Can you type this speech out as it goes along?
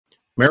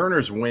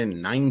Mariners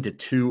win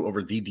 9-2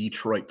 over the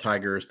Detroit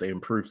Tigers. They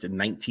improved to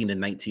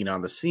 19-19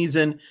 on the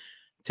season.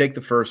 Take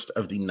the first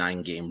of the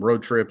 9-game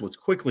road trip. Let's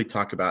quickly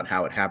talk about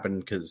how it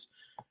happened because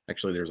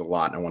actually there's a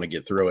lot and I want to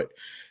get through it.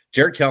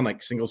 Jared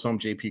Kelenic singles home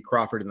J.P.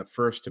 Crawford in the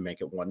first to make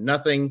it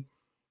 1-0.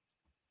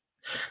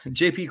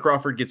 J.P.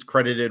 Crawford gets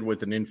credited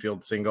with an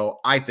infield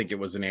single. I think it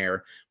was an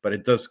error, but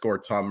it does score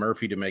Tom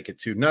Murphy to make it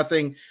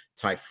 2-0.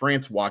 Ty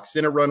France walks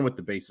in a run with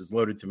the bases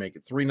loaded to make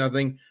it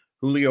 3-0.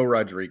 Julio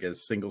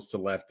Rodriguez singles to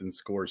left and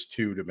scores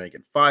 2 to make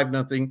it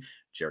 5-0.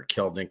 Jared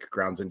Kelenic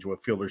grounds into a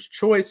fielder's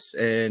choice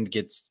and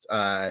gets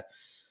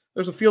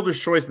there's a fielder's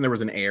choice and there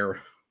was an error.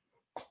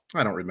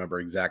 I don't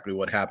remember exactly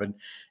what happened.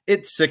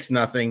 It's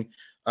 6-0.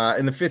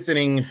 In the fifth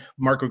inning,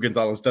 Marco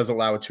Gonzalez does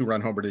allow a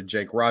 2-run homer to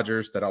Jake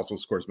Rogers. That also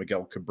scores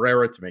Miguel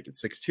Cabrera to make it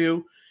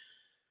 6-2.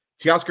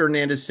 Teoscar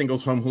Hernandez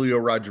singles home Julio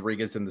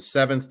Rodriguez in the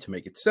seventh to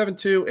make it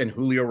 7-2. And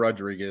Julio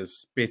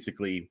Rodriguez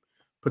basically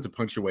puts a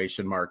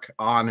punctuation mark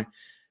on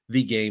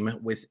the game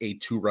with a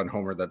 2-run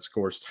homer that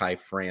scores Ty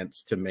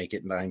France to make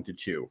it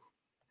 9-2.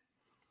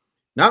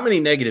 Not many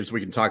negatives we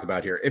can talk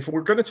about here. If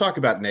we're going to talk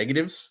about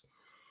negatives,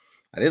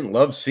 I didn't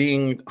love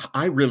seeing –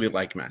 I really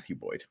like Matthew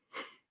Boyd.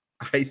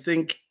 I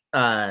think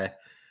I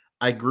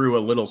grew a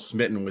little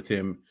smitten with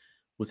him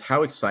with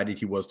how excited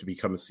he was to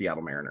become a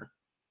Seattle Mariner.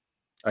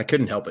 I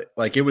couldn't help it.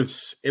 Like, it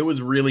was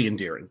really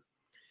endearing.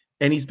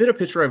 And he's been a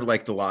pitcher I've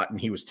liked a lot,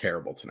 and he was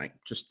terrible tonight.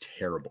 Just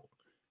terrible.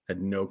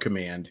 Had no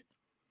command.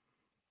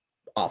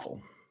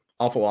 Awful.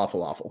 Awful,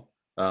 awful, awful.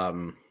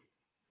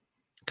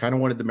 Kind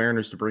of wanted the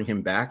Mariners to bring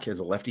him back as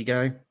a lefty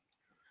guy.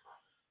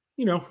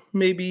 You know,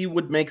 maybe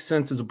would make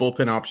sense as a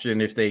bullpen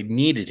option if they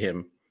needed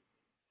him.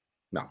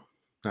 No,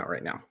 not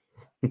right now.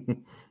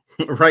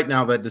 Right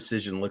now, that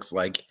decision looks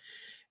like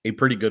a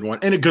pretty good one,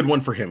 and a good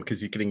one for him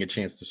because he's getting a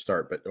chance to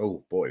start. But,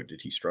 oh, boy,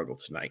 did he struggle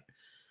tonight.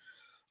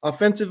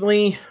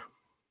 Offensively,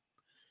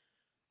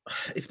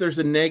 if there's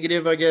a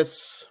negative, I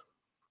guess,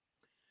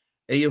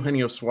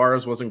 Eugenio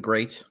Suarez wasn't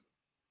great.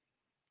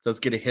 Does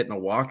get a hit and a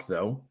walk,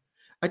 though.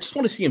 I just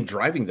want to see him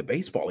driving the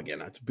baseball again.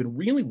 It's been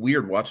really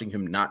weird watching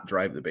him not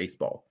drive the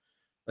baseball.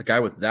 A guy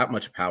with that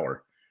much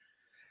power.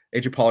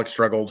 AJ Pollock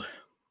struggled.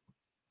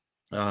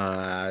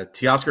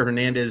 Teoscar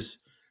Hernandez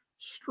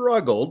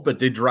struggled, but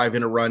did drive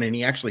in a run, and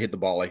he actually hit the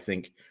ball, I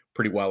think,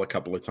 pretty well a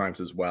couple of times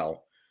as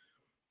well.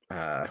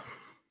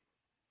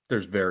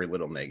 There's very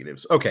little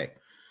negatives. Okay,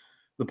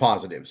 the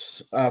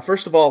positives.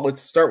 First of all,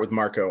 let's start with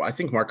Marco. I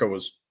think Marco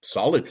was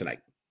solid tonight.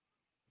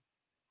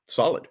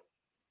 Solid.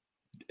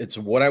 It's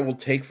what I will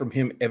take from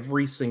him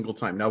every single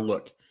time. Now,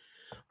 look,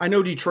 I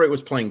know Detroit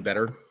was playing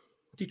better.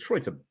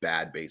 Detroit's a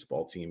bad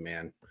baseball team,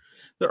 man.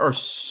 There are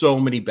so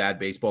many bad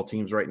baseball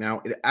teams right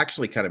now. It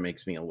actually kind of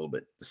makes me a little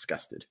bit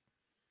disgusted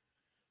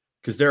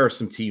because there are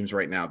some teams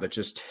right now that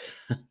just,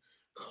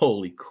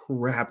 holy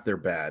crap, they're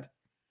bad.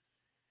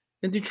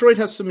 And Detroit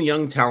has some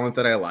young talent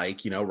that I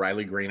like. You know,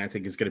 Riley Green, I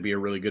think, is going to be a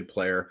really good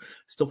player.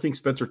 Still think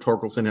Spencer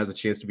Torkelson has a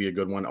chance to be a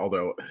good one,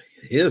 although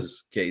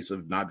his case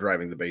of not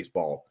driving the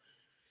baseball,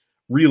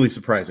 really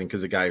surprising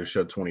because a guy who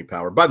showed 20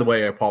 power. By the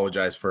way, I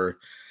apologize for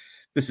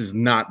this is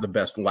not the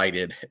best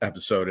lighted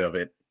episode of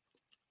it.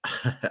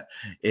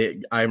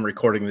 I'm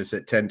recording this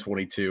at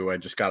 10:22. I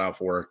just got off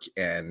work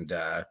and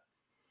I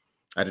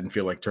didn't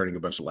feel like turning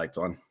a bunch of lights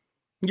on.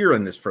 You're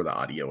in this for the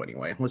audio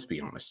anyway. Let's be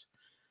honest.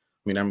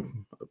 I mean,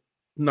 I'm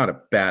not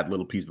a bad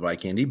little piece of eye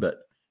candy,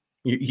 but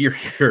you're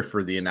here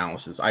for the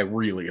analysis. I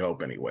really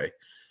hope anyway.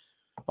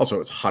 Also,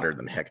 it's hotter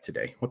than heck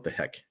today. What the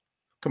heck?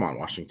 Come on,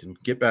 Washington.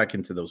 Get back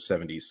into those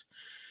 70s.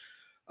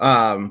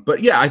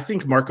 But yeah, I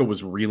think Marco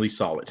was really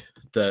solid.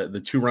 The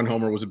 2-run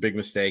homer was a big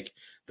mistake.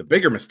 The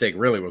bigger mistake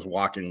really was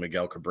walking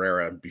Miguel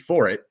Cabrera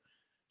before it.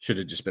 Should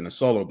have just been a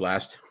solo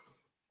blast.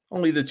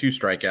 Only the 2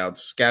 strikeouts,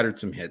 scattered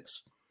some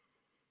hits.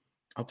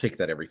 I'll take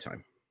that every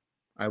time.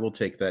 I will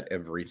take that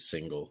every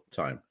single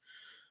time.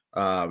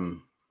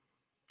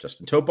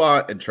 Justin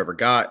Topa and Trevor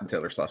Gott and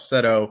Taylor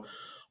Saucedo,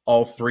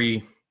 all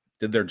 3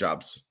 did their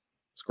jobs.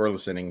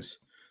 Scoreless innings.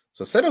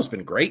 Saucedo's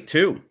been great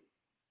too.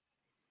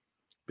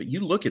 But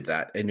you look at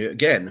that, and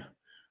again,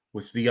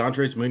 with the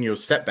Andres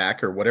Munoz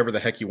setback, or whatever the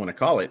heck you want to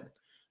call it,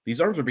 these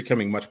arms are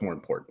becoming much more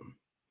important.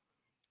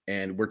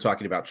 And we're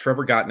talking about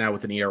Trevor Gott now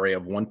with an ERA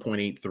of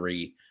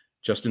 1.83,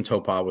 Justin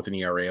Topa with an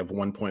ERA of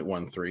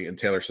 1.13, and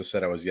Taylor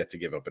Saucedo has yet to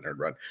give up an earned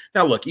run.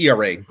 Now, look,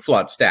 ERA,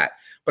 flawed stat,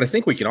 but I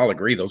think we can all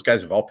agree those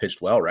guys have all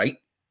pitched well, right?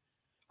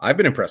 I've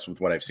been impressed with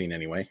what I've seen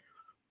anyway.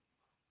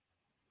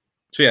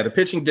 So, yeah, the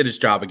pitching did its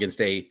job against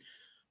a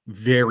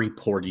very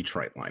poor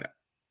Detroit lineup.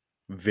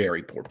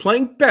 Very poor.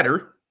 Playing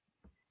better,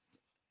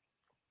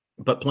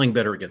 but playing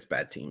better against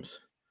bad teams.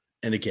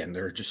 And again,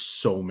 there are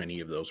just so many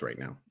of those right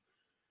now.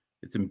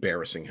 It's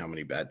embarrassing how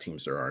many bad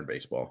teams there are in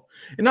baseball.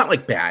 And not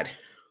like bad.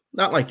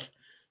 Not like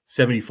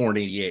 74 and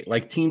 88.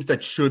 Like teams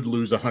that should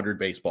lose 100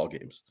 baseball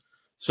games.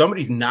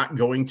 Somebody's not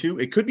going to.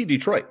 It could be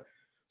Detroit.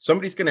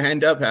 Somebody's going to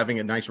end up having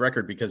a nice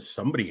record because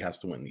somebody has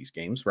to win these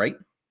games, right?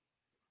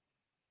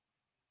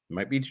 It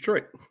might be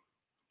Detroit.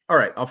 All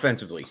right,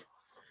 offensively.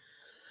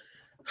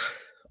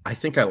 I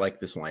think I like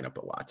this lineup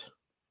a lot.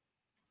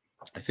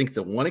 I think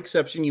the one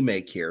exception you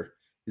make here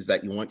is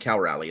that you want Cal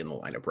Raleigh in the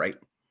lineup, right?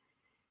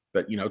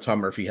 But, Tom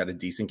Murphy had a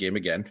decent game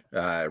again,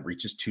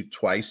 reaches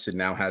twice and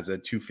now has a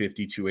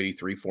 250,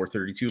 283,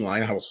 432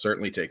 line. I will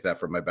certainly take that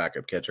from my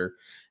backup catcher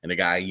and a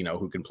guy,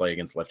 who can play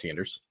against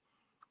left-handers.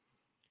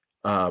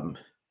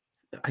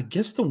 I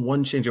guess the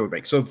one change I would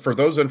make. So for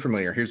those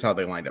unfamiliar, here's how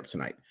they lined up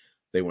tonight.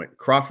 They went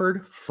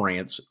Crawford,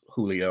 France,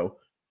 Julio,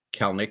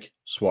 Kelenic,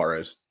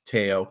 Suarez,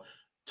 Teo,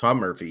 Tom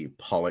Murphy,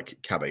 Pollock,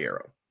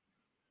 Caballero.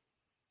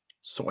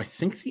 So I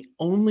think the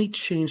only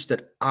change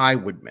that I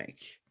would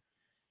make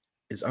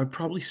is I would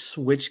probably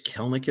switch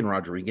Kelenic and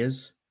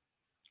Rodriguez.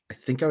 I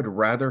think I would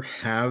rather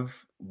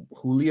have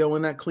Julio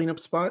in that cleanup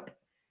spot.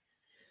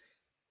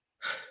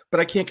 But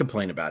I can't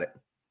complain about it.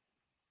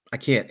 I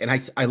can't. And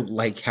I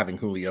like having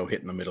Julio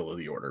hit in the middle of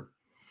the order.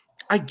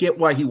 I get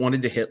why he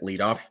wanted to hit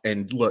leadoff.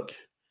 And look,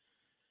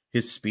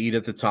 his speed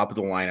at the top of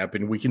the lineup,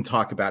 and we can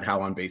talk about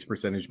how on-base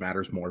percentage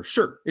matters more.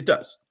 Sure, it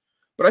does.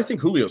 But I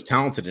think Julio's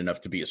talented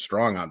enough to be a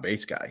strong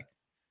on-base guy.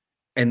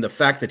 And the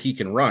fact that he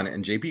can run,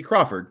 and J.P.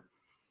 Crawford,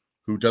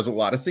 who does a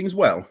lot of things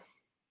well,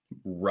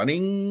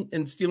 running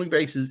and stealing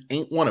bases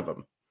ain't one of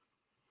them.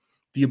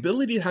 The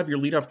ability to have your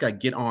leadoff guy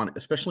get on,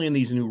 especially in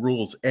these new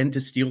rules, and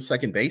to steal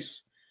second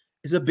base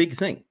is a big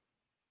thing.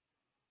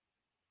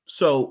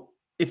 So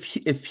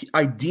if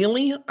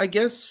ideally, I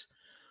guess,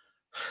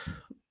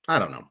 I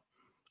don't know.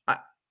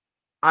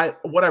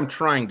 What I'm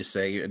trying to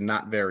say, and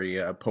not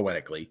very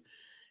poetically,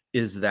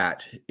 is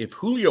that if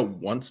Julio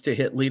wants to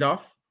hit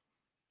leadoff,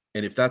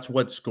 and if that's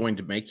what's going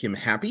to make him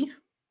happy,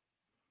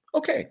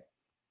 okay.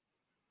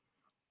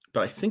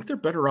 But I think they're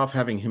better off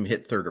having him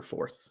hit third or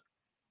fourth.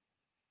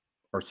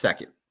 Or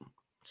second,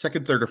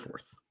 third, or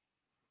fourth.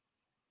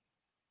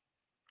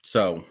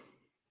 So,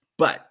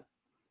 but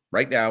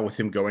right now with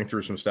him going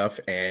through some stuff,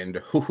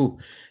 and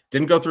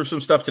didn't go through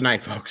some stuff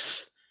tonight,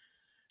 folks.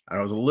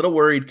 I was a little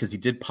worried because he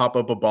did pop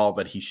up a ball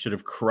that he should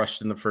have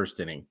crushed in the first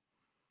inning.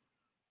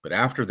 But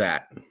after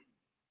that,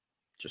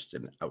 just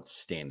an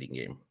outstanding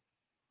game.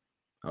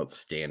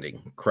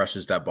 Outstanding.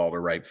 Crushes that ball to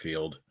right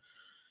field.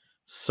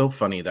 So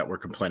funny that we're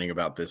complaining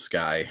about this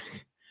guy.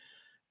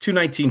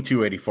 219,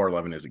 284,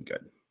 11 isn't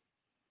good.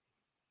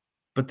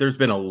 But there's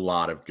been a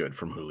lot of good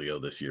from Julio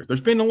this year.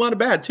 There's been a lot of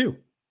bad, too.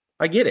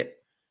 I get it.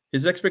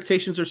 His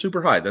expectations are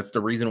super high. That's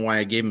the reason why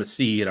I gave him a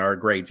C in our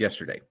grades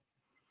yesterday.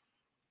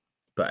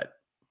 But,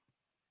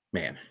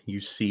 man,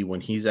 you see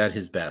when he's at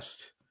his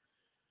best,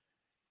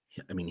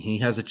 I mean, he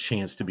has a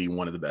chance to be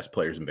one of the best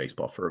players in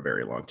baseball for a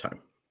very long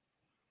time.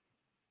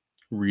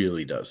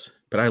 Really does.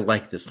 But I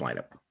like this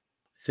lineup.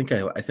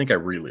 I think I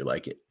really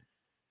like it.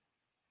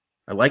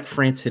 I like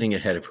France hitting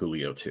ahead of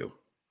Julio, too.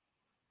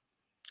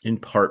 In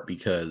part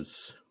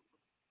because,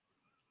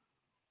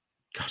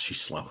 gosh, he's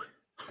slow.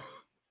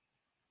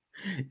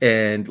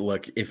 And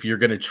look, if you're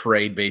going to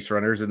trade base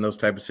runners in those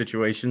type of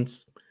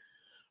situations,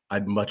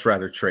 I'd much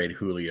rather trade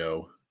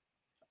Julio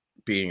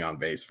being on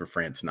base for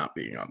France not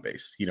being on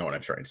base. You know what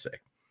I'm trying to say.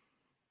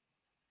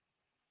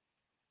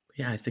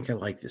 Yeah, I think I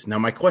like this. Now,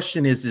 my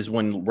question is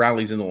when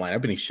Rowley's in the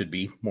lineup, and he should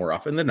be more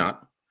often than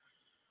not,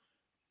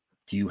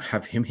 do you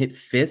have him hit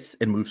fifth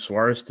and move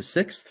Suarez to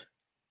sixth?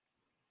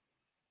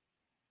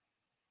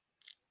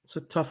 It's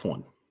a tough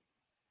one.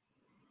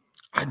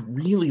 I'd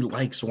really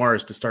like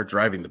Suarez to start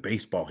driving the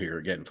baseball here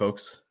again,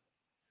 folks.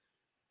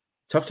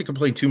 Tough to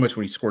complain too much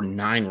when he scored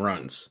 9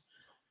 runs.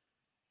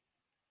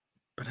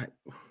 But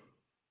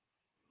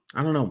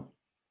I don't know.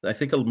 I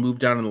think a move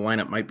down in the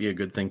lineup might be a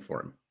good thing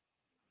for him.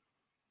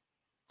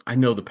 I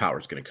know the power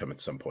is going to come at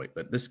some point,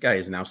 but this guy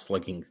is now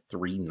slugging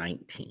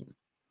 319.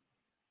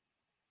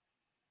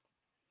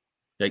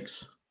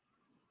 Yikes.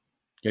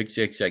 Yikes,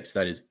 yikes, yikes.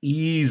 That is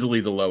easily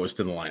the lowest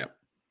in the lineup.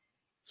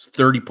 It's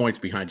 30 points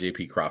behind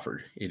J.P.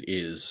 Crawford. It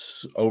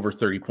is over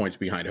 30 points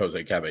behind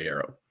Jose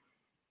Caballero.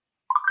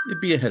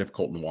 It'd be ahead of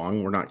Colton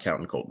Wong. We're not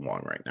counting Colton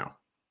Wong right now.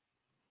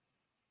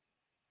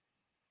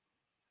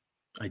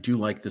 I do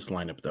like this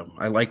lineup, though.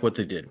 I like what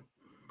they did.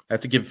 I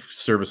have to give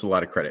Service a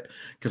lot of credit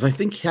because I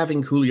think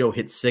having Julio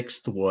hit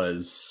sixth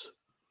was,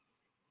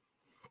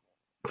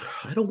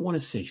 I don't want to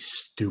say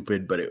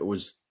stupid, but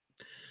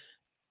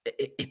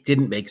it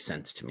didn't make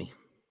sense to me.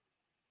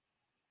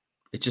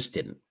 It just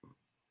didn't.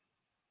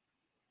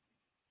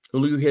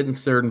 Julio hitting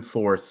third and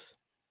fourth,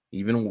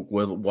 even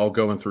while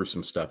going through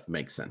some stuff,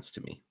 makes sense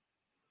to me.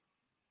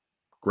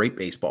 Great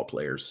baseball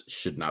players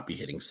should not be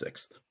hitting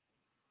sixth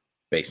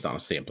based on a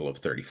sample of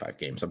 35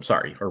 games. I'm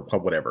sorry, or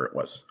whatever it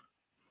was.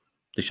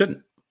 They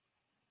shouldn't.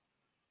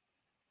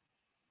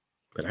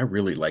 But I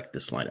really like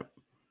this lineup.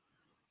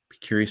 Be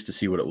curious to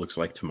see what it looks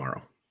like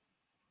tomorrow.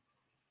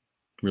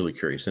 Really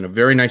curious. And a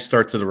very nice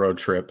start to the road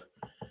trip.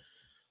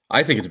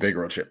 I think it's a big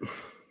road trip.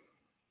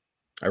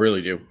 I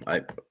really do.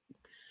 I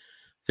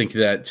think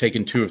that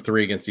taking 2 of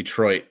 3 against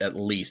Detroit at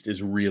least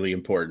is really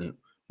important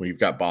when you've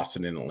got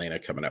Boston and Atlanta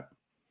coming up.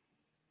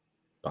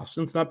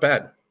 Boston's not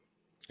bad,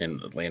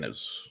 and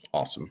Atlanta's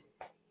awesome.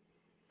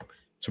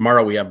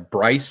 Tomorrow we have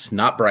Bryce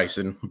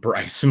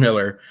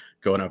Miller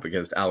going up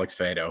against Alex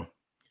Fado.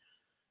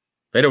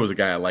 Fado was a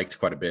guy I liked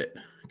quite a bit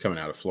coming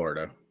out of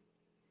Florida.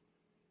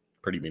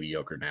 pretty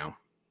mediocre now.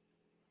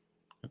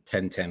 A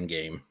 10-10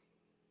 game.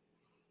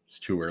 It's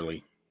too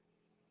early.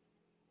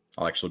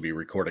 I'll actually be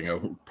recording a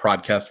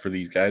podcast for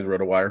these guys,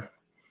 RotoWire,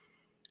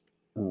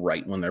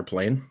 right when they're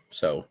playing.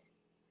 So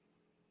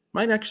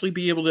might actually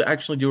be able to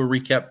actually do a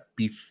recap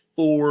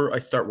before I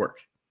start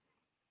work.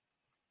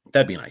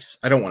 That'd be nice.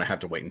 I don't want to have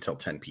to wait until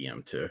 10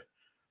 p.m. to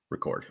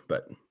record,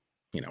 but,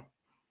 you know,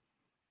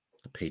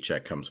 the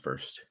paycheck comes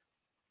first.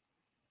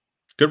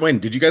 Good win.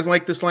 Did you guys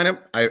like this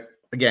lineup? I've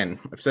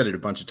said it a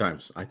bunch of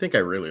times. I think I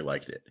really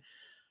liked it.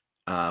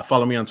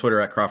 Follow me on Twitter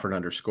at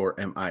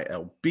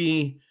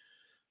Crawford_MILB.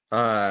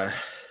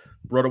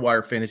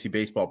 RotoWire Fantasy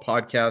Baseball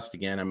Podcast.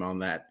 Again, I'm on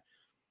that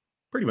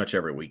pretty much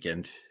every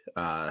weekend.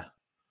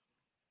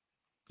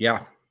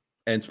 Yeah.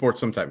 And Sports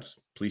Sometimes.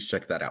 Please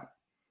check that out.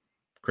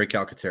 Craig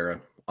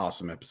Calcaterra.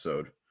 Awesome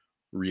episode.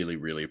 Really,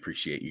 really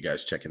appreciate you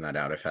guys checking that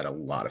out. I've had a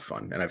lot of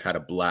fun, and I've had a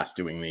blast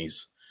doing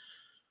these.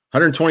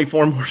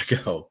 124 more to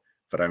go,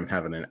 but I'm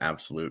having an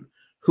absolute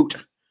hoot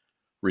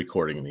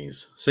recording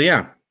these. So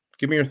yeah,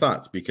 give me your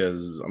thoughts,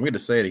 because I'm going to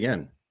say it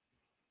again.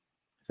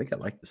 I think I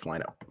like this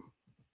lineup.